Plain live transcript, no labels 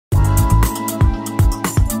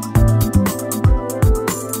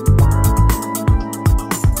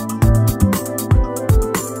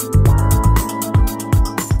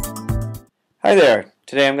Hi there.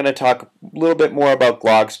 Today I'm going to talk a little bit more about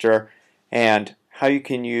Glogster and how you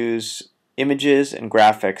can use images and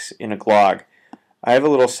graphics in a glog. I have a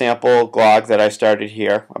little sample glog that I started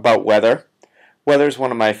here about weather. Weather is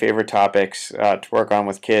one of my favorite topics to work on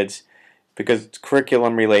with kids because it's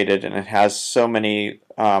curriculum related and it has so many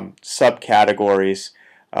subcategories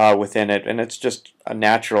within it, and it's just a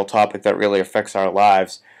natural topic that really affects our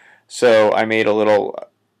lives. So I made a little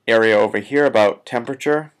area over here about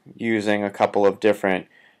temperature using a couple of different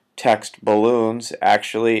text balloons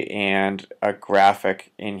actually and a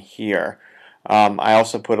graphic in here. I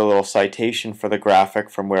also put a little citation for the graphic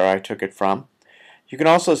from where I took it from. You can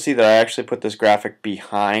also see that I actually put this graphic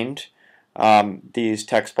behind these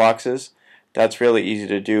text boxes. That's really easy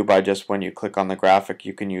to do by just when you click on the graphic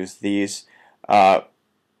you can use these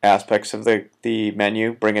aspects of the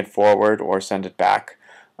menu, bring it forward or send it back.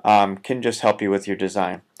 Can just help you with your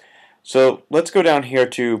design. So let's go down here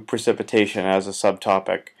to precipitation as a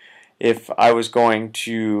subtopic. If I was going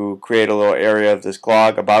to create a little area of this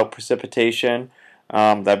glog about precipitation,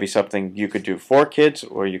 that'd be something you could do for kids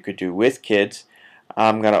or you could do with kids.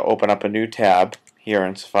 I'm going to open up a new tab here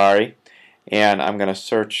in Safari and I'm going to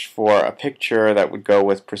search for a picture that would go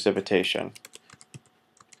with precipitation.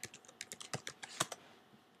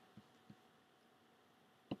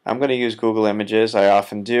 I'm going to use Google Images, I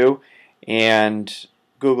often do, and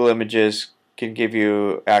Google Images can give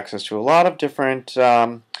you access to a lot of different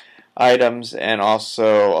items and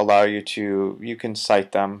also allow you can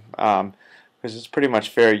cite them because it's pretty much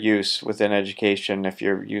fair use within education if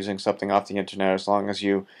you're using something off the internet, as long as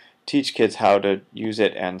you teach kids how to use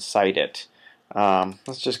it and cite it.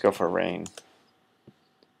 Let's just go for rain.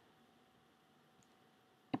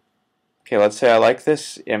 Okay, let's say I like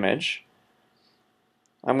this image.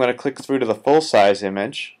 I'm going to click through to the full-size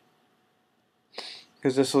image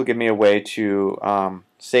because this will give me a way to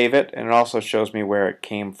save it, and it also shows me where it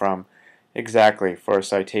came from exactly for a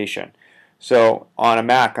citation. So on a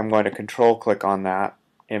Mac I'm going to control click on that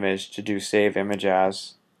image to do save image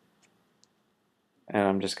as, and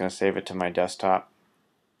I'm just going to save it to my desktop,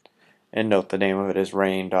 and note the name of it is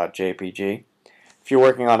rain.jpg. If you're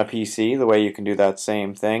working on a PC, the way you can do that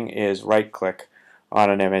same thing is right click on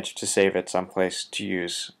an image to save it someplace to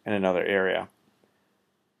use in another area.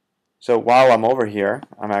 So while I'm over here,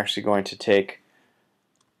 I'm actually going to take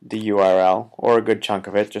the URL, or a good chunk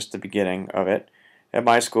of it, just the beginning of it. At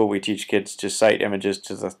my school we teach kids to cite images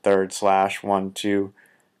to the third slash 1, 2,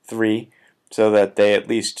 3 so that they at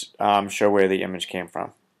least show where the image came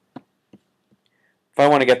from. If I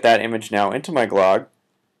want to get that image now into my glog,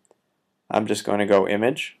 I'm just going to go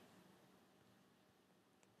image.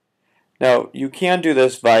 Now you can do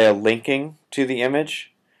this via linking to the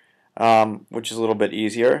image, which is a little bit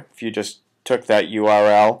easier if you just took that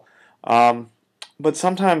URL. But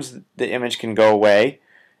sometimes the image can go away.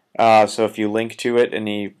 So if you link to it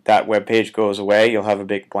and that web page goes away, you'll have a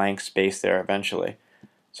big blank space there eventually.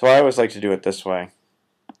 So I always like to do it this way.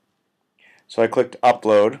 So I clicked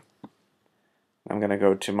upload. I'm going to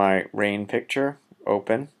go to my rain picture,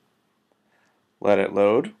 open, let it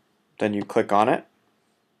load, then you click on it.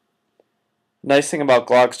 Nice thing about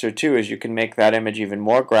Glogster too is you can make that image even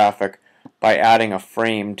more graphic by adding a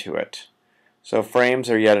frame to it. So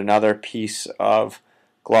frames are yet another piece of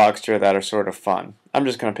Glogster that are sort of fun. I'm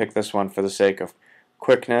just going to pick this one for the sake of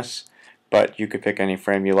quickness, but you could pick any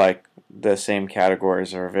frame you like. The same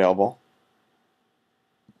categories are available.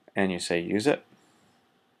 And you say use it.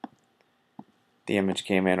 The image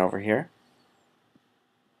came in over here.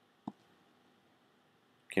 You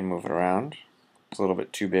can move it around. It's a little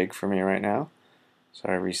bit too big for me right now, so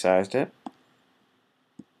I resized it.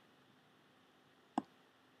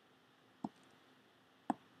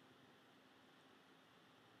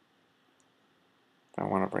 I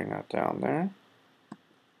want to bring that down there.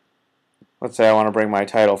 Let's say I want to bring my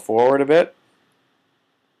title forward a bit.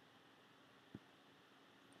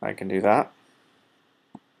 I can do that.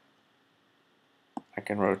 I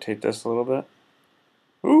can rotate this a little bit.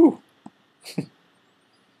 Ooh!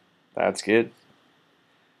 That's good.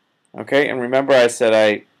 Okay, and remember I said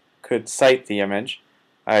I could cite the image.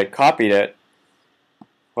 I copied it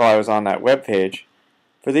while I was on that web page.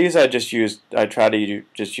 For these I try to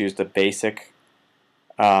just use the basic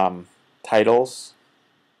titles.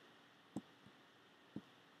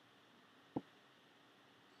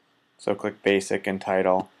 So click basic and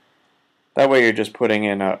title. That way you're just putting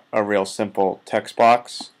in a real simple text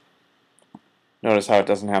box. Notice how it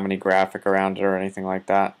doesn't have any graphic around it or anything like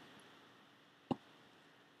that.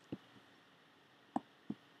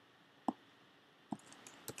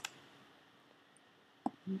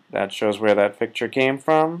 That shows where that picture came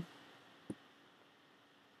from.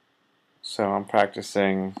 So So I'm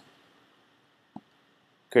practicing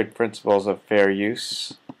good principles of fair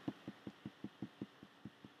use,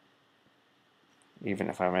 even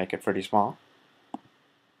if I make it pretty small.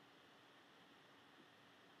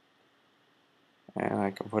 And I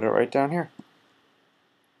can put it right down here.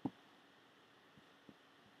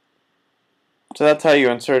 So that's how you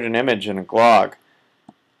insert an image in a glog.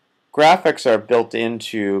 Graphics are built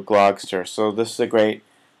into Glogster, so this is a great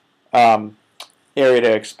area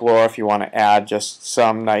to explore if you want to add just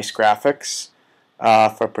some nice graphics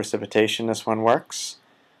for precipitation. This one works.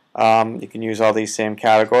 You can use all these same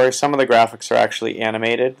categories. Some of the graphics are actually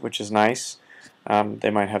animated, which is nice. They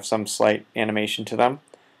might have some slight animation to them,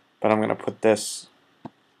 but I'm going to put this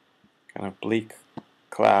kind of bleak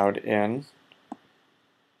cloud in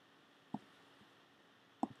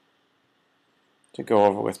to go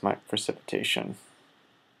over with my precipitation.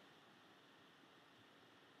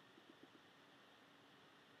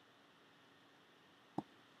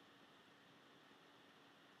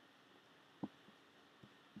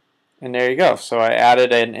 And there you go. So I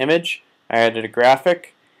added an image, I added a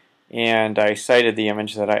graphic, and I cited the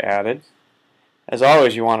image that I added. As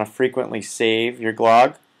always, you want to frequently save your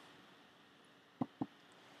glog.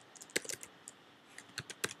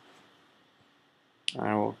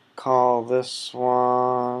 I will call this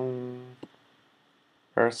one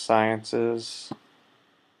Earth Sciences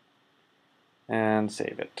and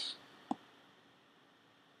save it.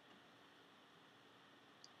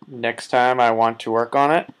 Next time I want to work on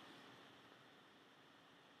it,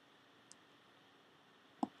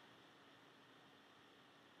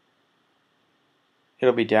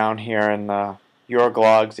 it'll be down here in the Your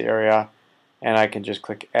Glogs area, and I can just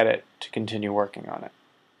click Edit to continue working on it.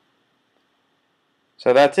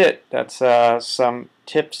 So that's it. That's some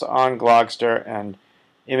tips on Glogster and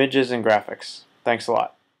images and graphics. Thanks a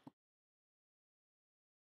lot.